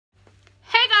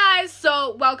guys,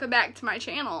 so welcome back to my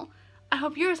channel. I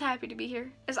hope you're as happy to be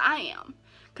here as I am,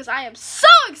 because I am so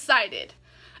excited.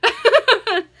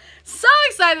 So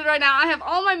excited right now. I have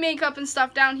all my makeup and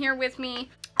stuff down here with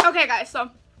me. Okay guys, so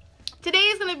today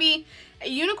is going to be a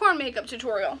unicorn makeup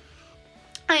tutorial.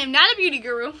 I am not a beauty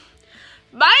guru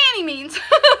by any means,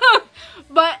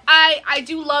 but I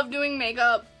do love doing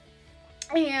makeup,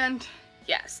 and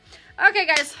yes. Okay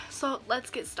guys, so let's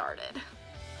get started.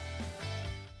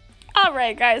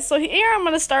 Alright guys, so here I'm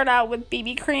going to start out with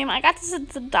BB cream. I got this at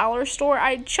the dollar store.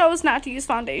 I chose not to use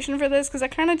foundation for this because I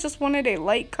kind of just wanted a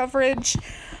light coverage.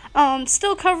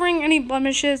 Still covering any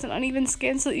blemishes and uneven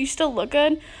skin so that you still look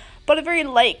good, but a very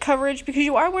light coverage because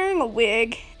you are wearing a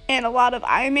wig and a lot of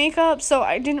eye makeup, so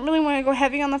I didn't really want to go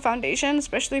heavy on the foundation,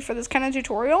 especially for this kind of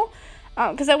tutorial,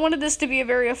 because I wanted this to be a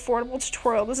very affordable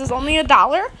tutorial. This is only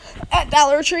 $1 at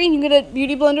Dollar Tree, and you get a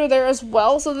beauty blender there as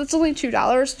well, so that's only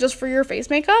 $2 just for your face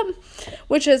makeup,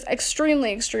 which is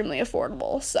extremely, extremely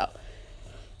affordable. So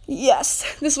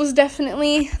yes, this was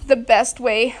definitely the best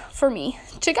way for me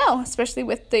to go, especially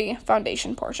with the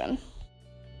foundation portion.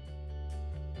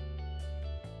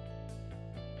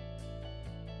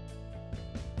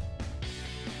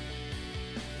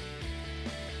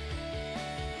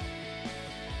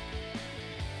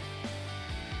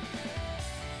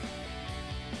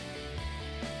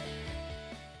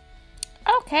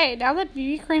 Okay, now that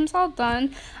BB cream's all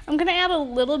done, I'm going to add a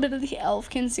little bit of the e.l.f.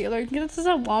 concealer. You can get this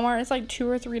at Walmart. It's like $2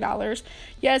 or $3.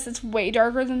 Yes, it's way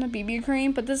darker than the BB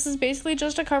cream, but this is basically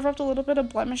just to cover up the little bit of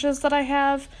blemishes that I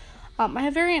have. I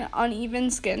have very uneven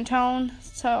skin tone,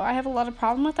 so I have a lot of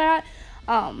problem with that.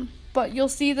 But you'll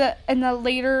see that in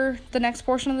the next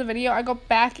portion of the video, I go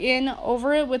back in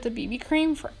over it with the BB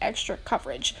cream for extra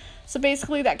coverage. So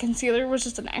basically that concealer was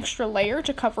just an extra layer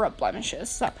to cover up blemishes.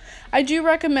 So I do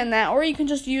recommend that, or you can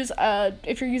just use,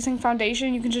 if you're using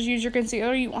foundation, you can just use your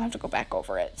concealer. You won't have to go back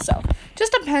over it. So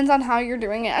just depends on how you're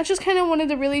doing it. I just kind of wanted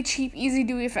the really cheap, easy,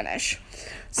 dewy finish.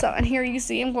 So, and here you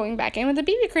see I'm going back in with the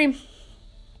BB cream.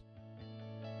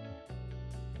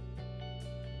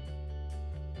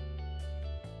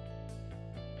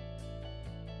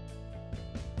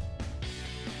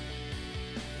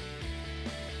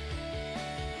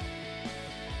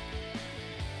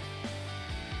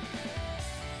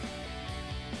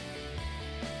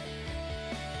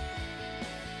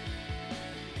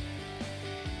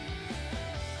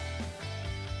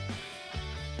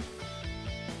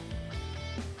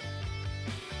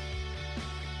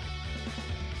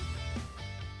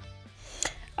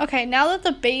 Okay, now that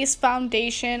the base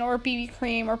foundation or BB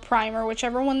cream or primer,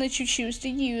 whichever one that you choose to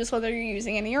use, whether you're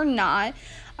using any or not,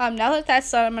 now that that's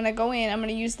done, I'm going to go in, I'm going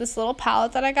to use this little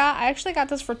palette that I got. I actually got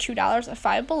this for $2 at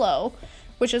Five Below,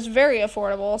 which is very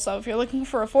affordable. So if you're looking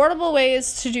for affordable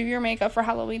ways to do your makeup for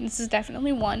Halloween, this is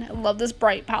definitely one. I love this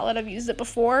bright palette. I've used it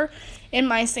before in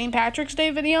my St. Patrick's Day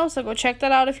video, so go check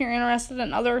that out if you're interested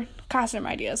in other costume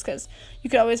ideas, because you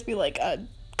could always be like a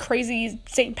crazy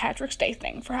St. Patrick's Day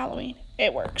thing for Halloween.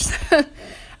 It works.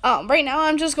 Right now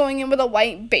I'm just going in with a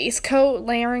white base coat,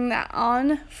 layering that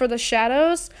on for the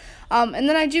shadows. And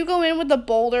then I do go in with the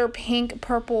bolder pink,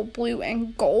 purple, blue,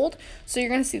 and gold. So you're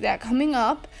going to see that coming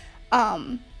up.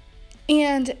 And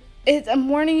I'm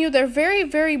warning you, they're very,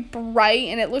 very bright,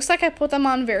 and it looks like I put them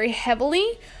on very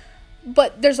heavily.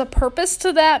 But there's a purpose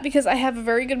to that because I have a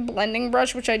very good blending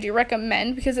brush, which I do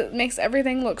recommend because it makes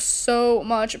everything look so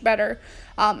much better.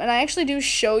 And I actually do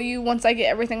show you, once I get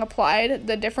everything applied,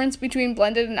 the difference between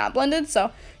blended and not blended.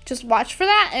 So just watch for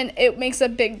that, and it makes a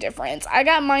big difference. I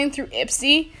got mine through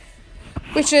Ipsy,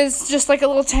 which is just like a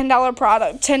little $10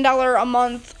 product, $10 a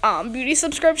month beauty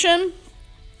subscription.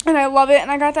 And I love it,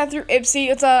 and I got that through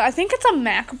Ipsy. I think it's a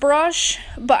MAC brush,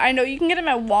 but I know you can get them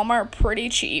at Walmart pretty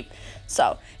cheap.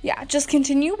 So, yeah, just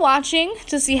continue watching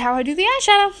to see how I do the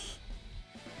eyeshadow.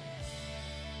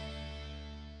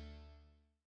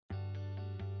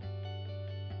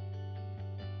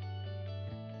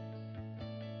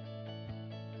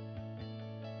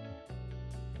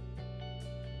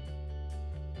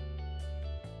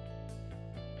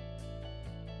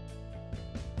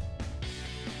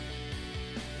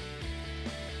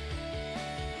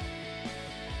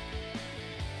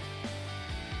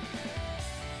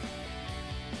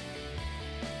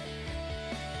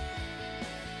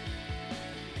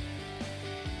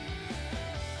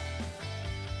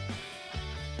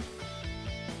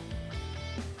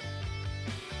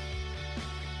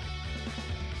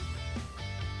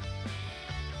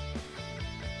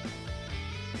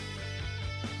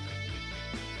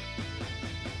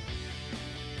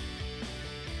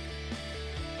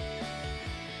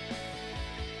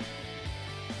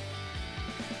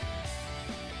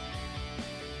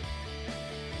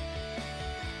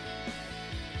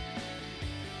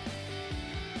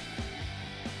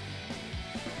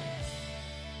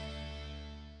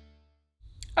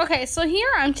 Okay, so here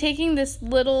I'm taking this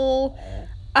little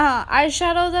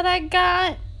eyeshadow that I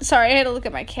got. Sorry, I had to look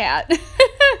at my cat.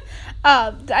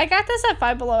 I got this at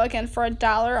Five Below again for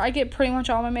 $1. I get pretty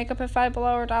much all my makeup at Five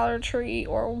Below or Dollar Tree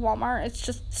or Walmart. It's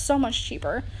just so much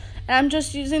cheaper. And I'm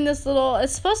just using this little,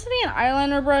 it's supposed to be an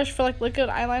eyeliner brush for like liquid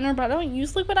eyeliner, but I don't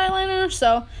use liquid eyeliner,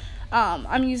 so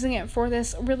I'm using it for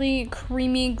this really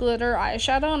creamy glitter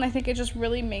eyeshadow, and I think it just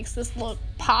really makes this look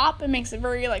pop. It makes it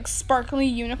very like sparkly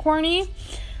unicorny.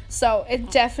 So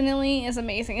it definitely is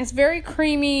amazing. It's very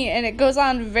creamy and it goes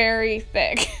on very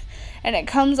thick and it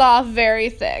comes off very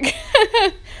thick.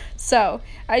 So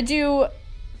I do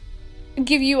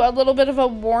give you a little bit of a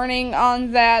warning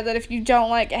on that if you don't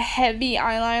like a heavy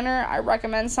eyeliner, I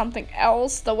recommend something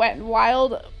else. The Wet n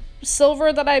Wild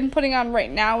Silver that I'm putting on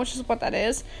right now, which is what that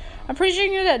is. I'm pretty sure you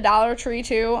can get it at Dollar Tree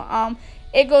too.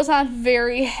 It goes on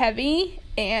very heavy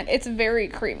and it's very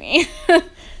creamy.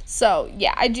 So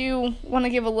yeah, I do want to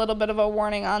give a little bit of a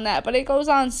warning on that, but it goes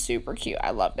on super cute.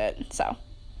 I loved it. So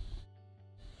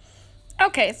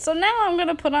okay, so now I'm going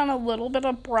to put on a little bit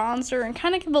of bronzer and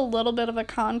kind of give a little bit of a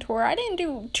contour. I didn't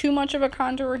do too much of a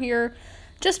contour here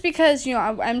just because, you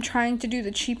know, I'm trying to do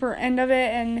the cheaper end of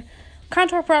it, and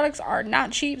contour products are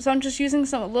not cheap, so I'm just using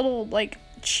some little like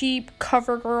cheap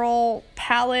CoverGirl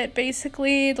palette,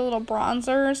 basically, the little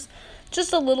bronzers,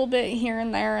 just a little bit here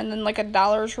and there, and then like a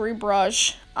Dollar Tree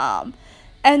brush, and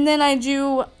then I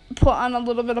do put on a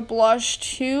little bit of blush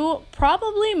too,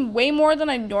 probably way more than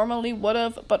I normally would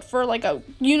have, but for like a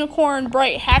unicorn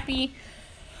bright happy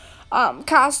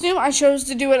costume, I chose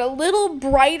to do it a little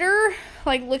brighter.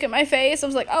 Like, look at my face. I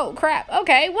was like, oh crap,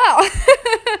 okay, well.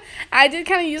 I did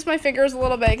kind of use my fingers a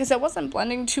little bit because it wasn't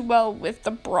blending too well with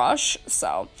the brush,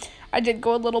 so I did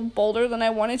go a little bolder than I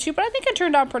wanted to, but I think it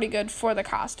turned out pretty good for the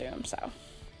costume. So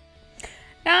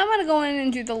now I'm going to go in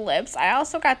and do the lips. I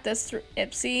also got this through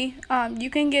Ipsy. You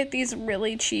can get these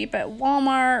really cheap at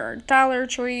Walmart or Dollar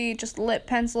Tree, just lip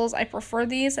pencils. I prefer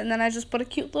these, and then I just put a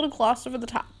cute little gloss over the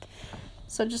top.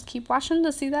 So just keep watching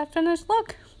to see that finished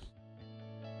look.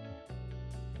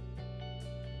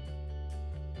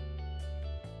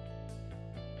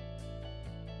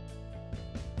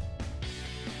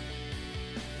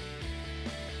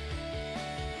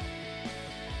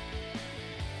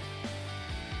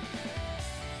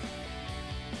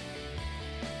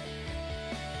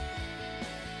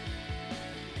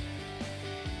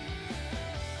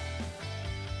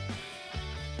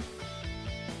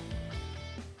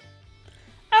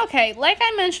 Okay, like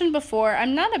I mentioned before,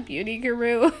 I'm not a beauty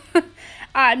guru.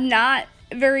 I'm not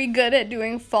very good at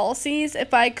doing falsies.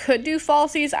 If I could do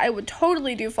falsies, I would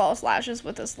totally do false lashes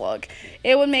with this look.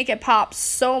 It would make it pop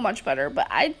so much better, but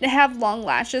I have long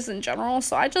lashes in general,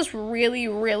 so I just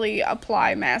really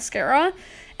apply mascara,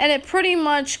 and it pretty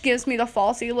much gives me the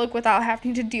falsie look without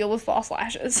having to deal with false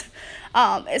lashes.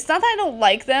 It's not that I don't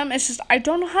like them, it's just I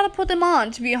don't know how to put them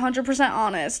on, to be 100%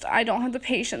 honest. I don't have the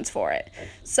patience for it.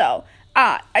 So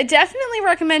I definitely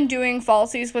recommend doing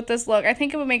falsies with this look. I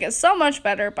think it would make it so much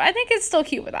better, but I think it's still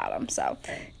cute without them. So,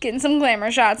 getting some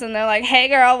glamour shots, and they're like, hey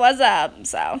girl, what's up?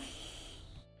 So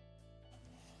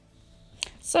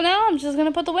now I'm just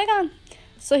gonna put the wig on.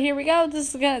 So here we go.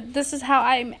 This is how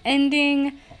I'm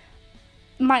ending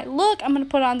my look. I'm gonna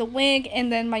put on the wig and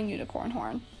then my unicorn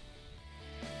horn.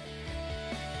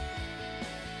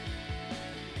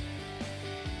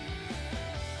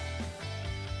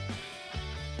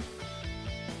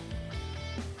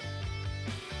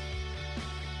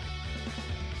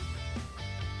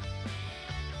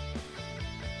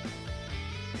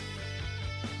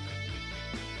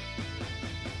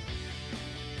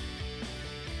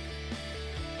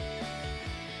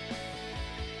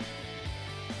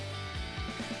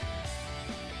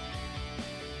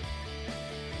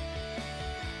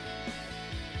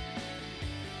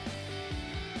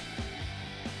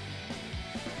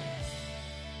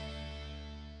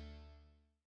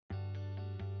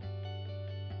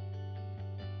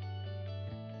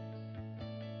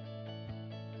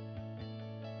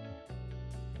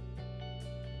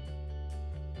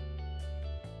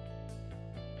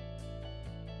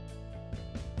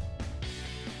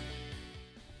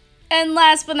 And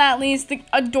last but not least, the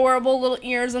adorable little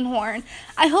ears and horn.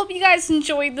 I hope you guys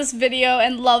enjoyed this video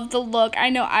and loved the look. I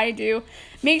know I do.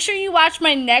 Make sure you watch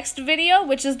my next video,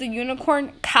 which is the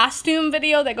unicorn costume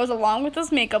video that goes along with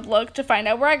this makeup look, to find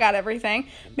out where I got everything.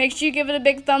 Make sure you give it a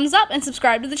big thumbs up and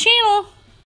subscribe to the channel.